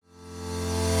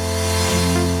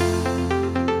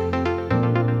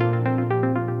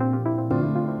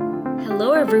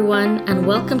everyone, and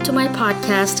welcome to my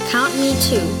podcast, Count Me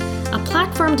Too, a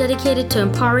platform dedicated to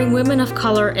empowering women of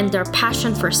color in their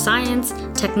passion for science,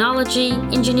 technology,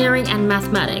 engineering, and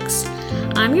mathematics.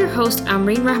 I'm your host,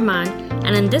 Amreen Rahman,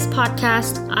 and in this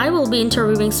podcast, I will be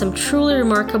interviewing some truly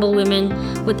remarkable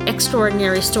women with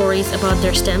extraordinary stories about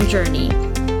their STEM journey.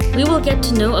 We will get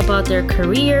to know about their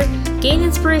career, gain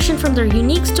inspiration from their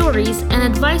unique stories, and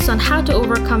advice on how to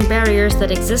overcome barriers that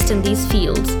exist in these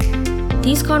fields.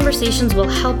 These conversations will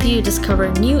help you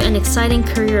discover new and exciting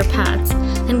career paths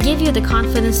and give you the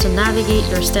confidence to navigate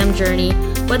your STEM journey,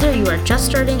 whether you are just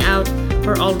starting out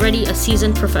or already a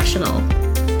seasoned professional.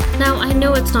 Now, I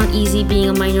know it's not easy being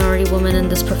a minority woman in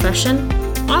this profession.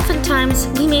 Oftentimes,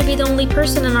 we may be the only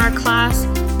person in our class,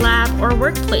 lab, or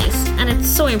workplace, and it's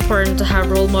so important to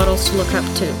have role models to look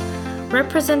up to.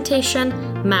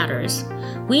 Representation matters.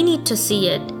 We need to see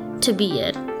it to be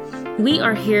it. We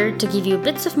are here to give you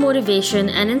bits of motivation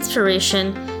and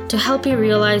inspiration to help you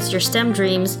realize your STEM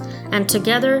dreams and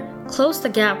together close the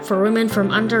gap for women from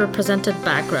underrepresented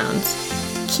backgrounds.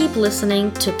 Keep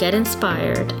listening to get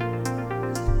inspired.